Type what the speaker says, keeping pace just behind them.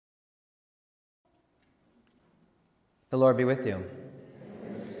The Lord be with you.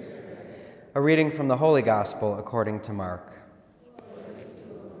 A reading from the Holy Gospel according to Mark.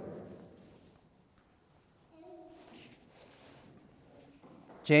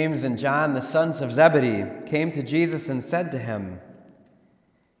 James and John, the sons of Zebedee, came to Jesus and said to him,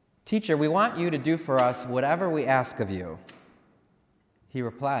 "Teacher, we want you to do for us whatever we ask of you." He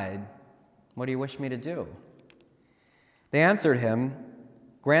replied, "What do you wish me to do?" They answered him,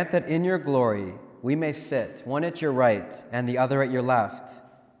 "Grant that in your glory we may sit, one at your right and the other at your left."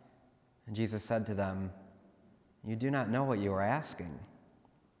 And Jesus said to them, "You do not know what you are asking.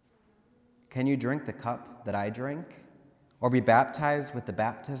 Can you drink the cup that I drink, or be baptized with the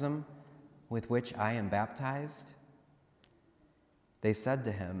baptism with which I am baptized?" They said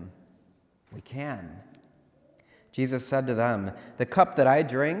to him, "We can." Jesus said to them, "The cup that I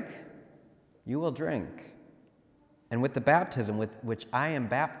drink, you will drink, and with the baptism with which I am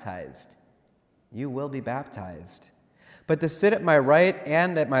baptized, you will be baptized. But to sit at my right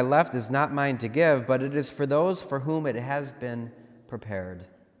and at my left is not mine to give, but it is for those for whom it has been prepared."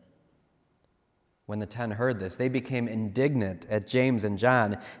 When the 10 heard this, they became indignant at James and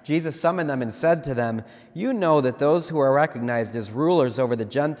John. Jesus summoned them and said to them, "You know that those who are recognized as rulers over the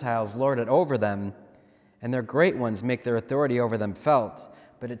Gentiles lord it over them, and their great ones make their authority over them felt,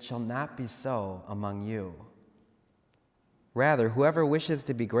 but it shall not be so among you. Rather, whoever wishes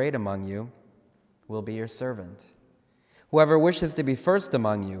to be great among you will be your servant. Whoever wishes to be first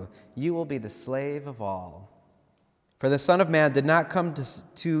among you, you will be the slave of all. For the Son of Man did not come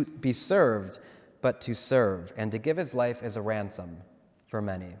to be served, but to serve, and to give his life as a ransom for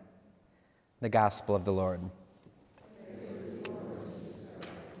many." The Gospel of the Lord.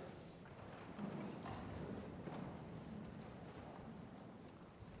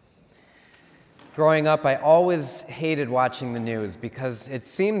 Growing up, I always hated watching the news because it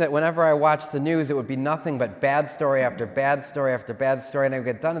seemed that whenever I watched the news, it would be nothing but bad story after bad story after bad story, and I'd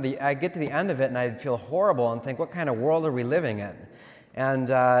get to the end of it, and I'd feel horrible and think, what kind of world are we living in? And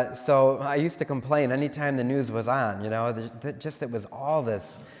so I used to complain anytime the news was on, it was all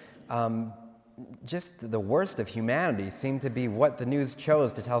this, just the worst of humanity seemed to be what the news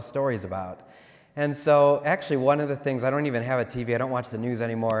chose to tell stories about. And so actually one of the things, I don't even have a TV, I don't watch the news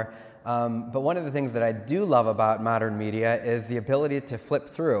anymore, but one of the things that I do love about modern media is the ability to flip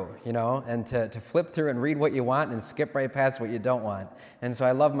through, and to flip through and read what you want and skip right past what you don't want. And so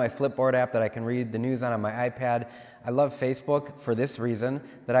I love my Flipboard app that I can read the news on my iPad. I love Facebook for this reason,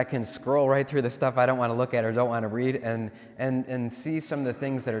 that I can scroll right through the stuff I don't want to look at or don't want to read and see some of the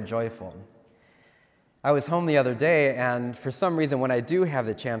things that are joyful. I was home the other day, and for some reason, when I do have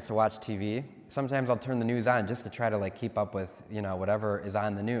the chance to watch TV, sometimes I'll turn the news on just to try to keep up with, whatever is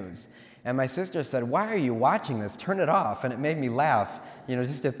on the news. And my sister said, "Why are you watching this? Turn it off." And it made me laugh,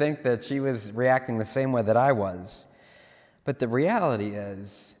 just to think that she was reacting the same way that I was. But the reality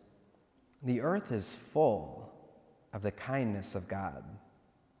is, the earth is full of the kindness of God.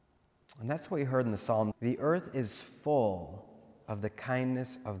 And that's what we heard in the psalm. The earth is full of the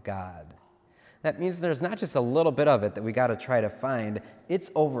kindness of God. That means there's not just a little bit of it that we got to try to find.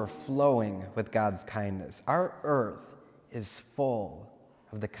 It's overflowing with God's kindness. Our earth is full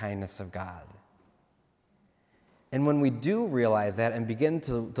of the kindness of God. And when we do realize that and begin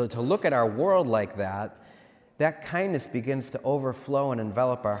to look at our world like that, that kindness begins to overflow and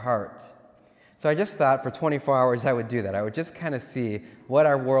envelop our heart. So I just thought for 24 hours I would do that. I would just kind of see what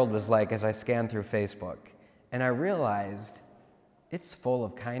our world was like as I scanned through Facebook. And I realized it's full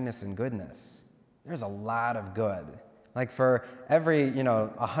of kindness and goodness. There's a lot of good. For every,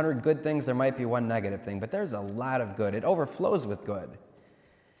 100 good things, there might be one negative thing, but there's a lot of good. It overflows with good.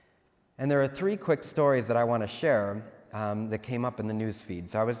 And there are 3 quick stories that I want to share that came up in the news feed.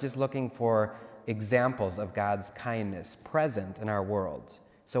 So I was just looking for examples of God's kindness present in our world.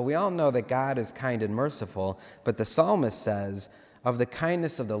 So we all know that God is kind and merciful, but the psalmist says, "Of the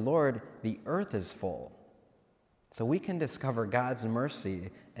kindness of the Lord, the earth is full." So we can discover God's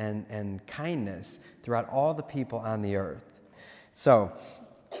mercy and kindness throughout all the people on the earth. So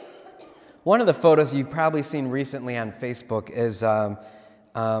one of the photos you've probably seen recently on Facebook is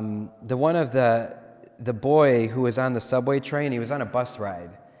the one of the boy who was on the subway train. He was on a bus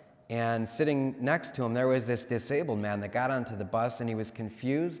ride. And sitting next to him, there was this disabled man that got onto the bus, and he was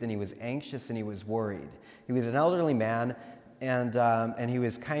confused, and he was anxious, and he was worried. He was an elderly man, and he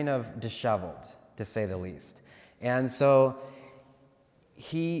was kind of disheveled, to say the least. And so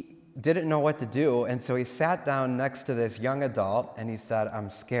he didn't know what to do, and so he sat down next to this young adult, and he said,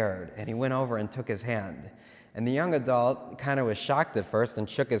 "I'm scared." And he went over and took his hand. And the young adult kind of was shocked at first and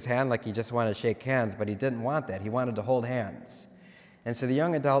shook his hand like he just wanted to shake hands, but he didn't want that. He wanted to hold hands. And so the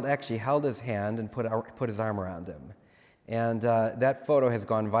young adult actually held his hand and put his arm around him. And that photo has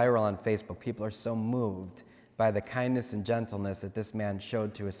gone viral on Facebook. People are so moved by the kindness and gentleness that this man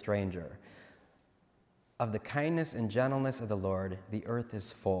showed to a stranger. Of the kindness and gentleness of the Lord, the earth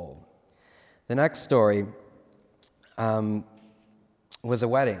is full. The next story was a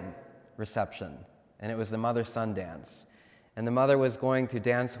wedding reception, and it was the mother-son dance. And the mother was going to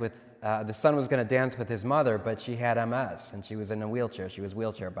dance with, the son was going to dance with his mother, but she had MS, and she was in a wheelchair. She was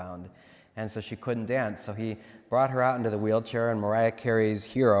wheelchair-bound, and so she couldn't dance. So he brought her out into the wheelchair, and Mariah Carey's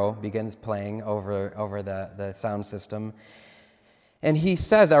Hero begins playing over the sound system. And he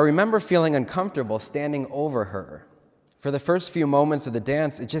says, I remember feeling uncomfortable standing over her. For the first few moments of the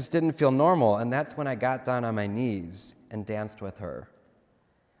dance, it just didn't feel normal, and that's when I got down on my knees and danced with her.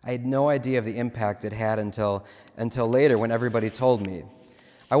 I had no idea of the impact it had until later when everybody told me.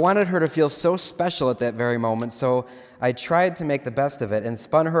 I wanted her to feel so special at that very moment, so I tried to make the best of it and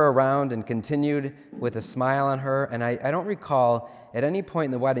spun her around and continued with a smile on her, and I don't recall at any point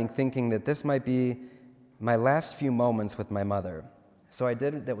in the wedding thinking that this might be my last few moments with my mother. So I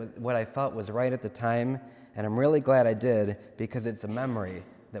did what I felt was right at the time, and I'm really glad I did because it's a memory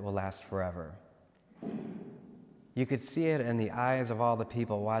that will last forever. You could see it in the eyes of all the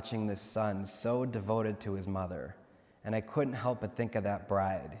people watching this son so devoted to his mother. And I couldn't help but think of that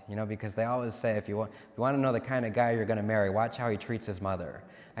bride, because they always say if you want to know the kind of guy you're going to marry, watch how he treats his mother.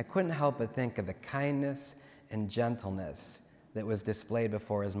 I couldn't help but think of the kindness and gentleness that was displayed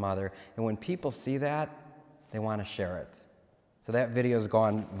before his mother. And when people see that, they want to share it. So that video's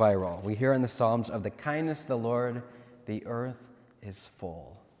gone viral. We hear in the Psalms, of the kindness of the Lord, the earth is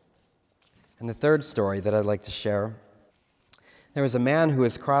full. And the third story that I'd like to share, there was a man who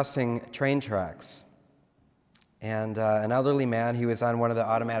was crossing train tracks. And an elderly man, he was on one of the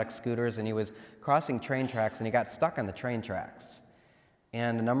automatic scooters, and he was crossing train tracks, and he got stuck on the train tracks.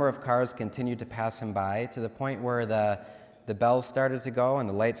 And a number of cars continued to pass him by to the point where the bells started to go and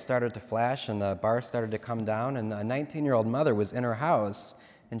the lights started to flash and the bar started to come down, and a 19-year-old mother was in her house,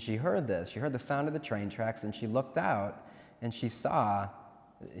 and she heard this. She heard the sound of the train tracks, and she looked out, and she saw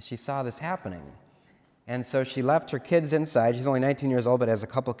this happening. And so she left her kids inside. She's only 19 years old, but has a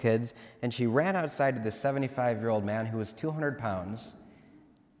couple kids, and she ran outside to this 75-year-old man who was 200 pounds,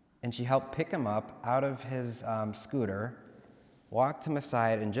 and she helped pick him up out of his scooter, walked him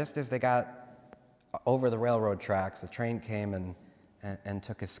aside, and just as they got over the railroad tracks, the train came and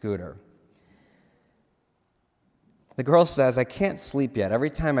took his scooter. The girl says, I can't sleep yet. Every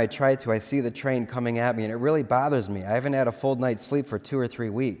time I try to, I see the train coming at me, and it really bothers me. I haven't had a full night's sleep for 2 or 3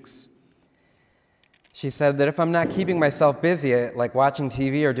 weeks. She said that if I'm not keeping myself busy, like watching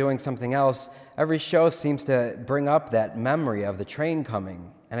TV or doing something else, every show seems to bring up that memory of the train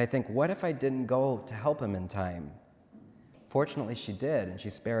coming. And I think, what if I didn't go to help him in time? Fortunately, she did, and she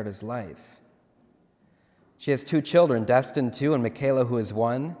spared his life. She has 2 children, Destin 2 and Michaela, who is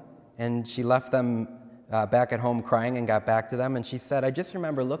 1, and she left them back at home crying and got back to them. And she said, I just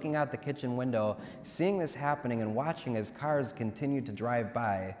remember looking out the kitchen window, seeing this happening and watching as cars continued to drive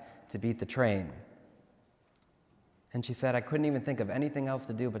by to beat the train. And she said, I couldn't even think of anything else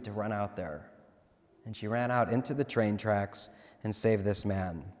to do but to run out there. And she ran out into the train tracks and saved this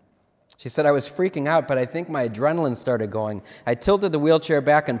man. She said, I was freaking out, but I think my adrenaline started going. I tilted the wheelchair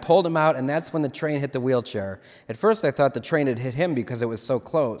back and pulled him out, and that's when the train hit the wheelchair. At first, I thought the train had hit him because it was so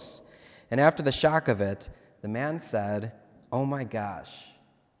close. And after the shock of it, the man said, oh my gosh,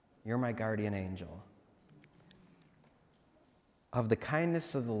 you're my guardian angel. Of the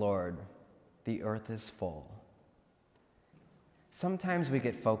kindness of the Lord, the earth is full. Sometimes we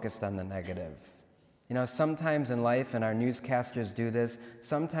get focused on the negative. Sometimes in life, and our newscasters do this,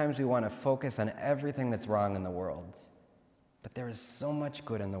 sometimes we want to focus on everything that's wrong in the world. But there is so much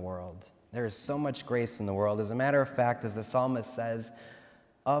good in the world. There is so much grace in the world. As a matter of fact, as the psalmist says,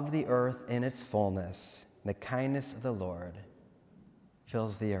 of the earth in its fullness, the kindness of the Lord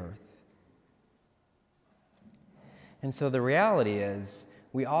fills the earth. And so the reality is,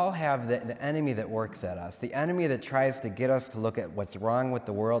 we all have the enemy that works at us, the enemy that tries to get us to look at what's wrong with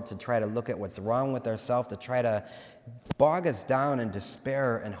the world, to try to look at what's wrong with ourselves, to try to bog us down in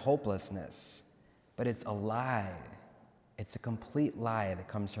despair and hopelessness. But it's a lie. It's a complete lie that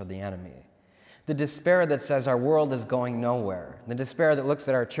comes from the enemy. The despair that says our world is going nowhere. The despair that looks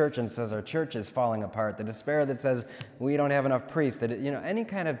at our church and says our church is falling apart. The despair that says we don't have enough priests. That any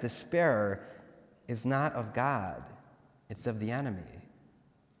kind of despair is not of God. It's of the enemy.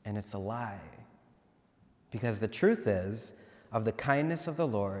 And it's a lie. Because the truth is, of the kindness of the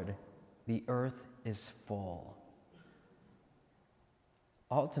Lord, the earth is full.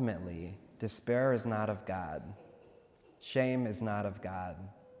 Ultimately, despair is not of God. Shame is not of God.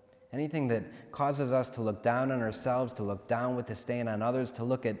 anything that causes us to look down on ourselves, to look down with disdain on others, to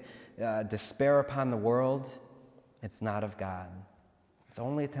look at despair upon the world, it's not of God. It's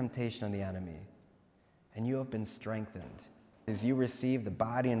only a temptation of the enemy. And you have been strengthened. As you receive the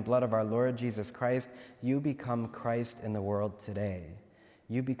body and blood of our Lord Jesus Christ, you become Christ in the world today.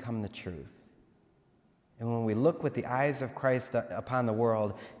 You become the truth. And when we look with the eyes of Christ upon the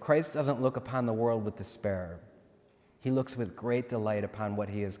world, Christ doesn't look upon the world with despair. He looks with great delight upon what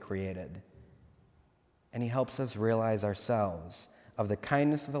he has created. And he helps us realize ourselves of the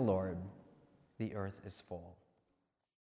kindness of the Lord. The earth is full.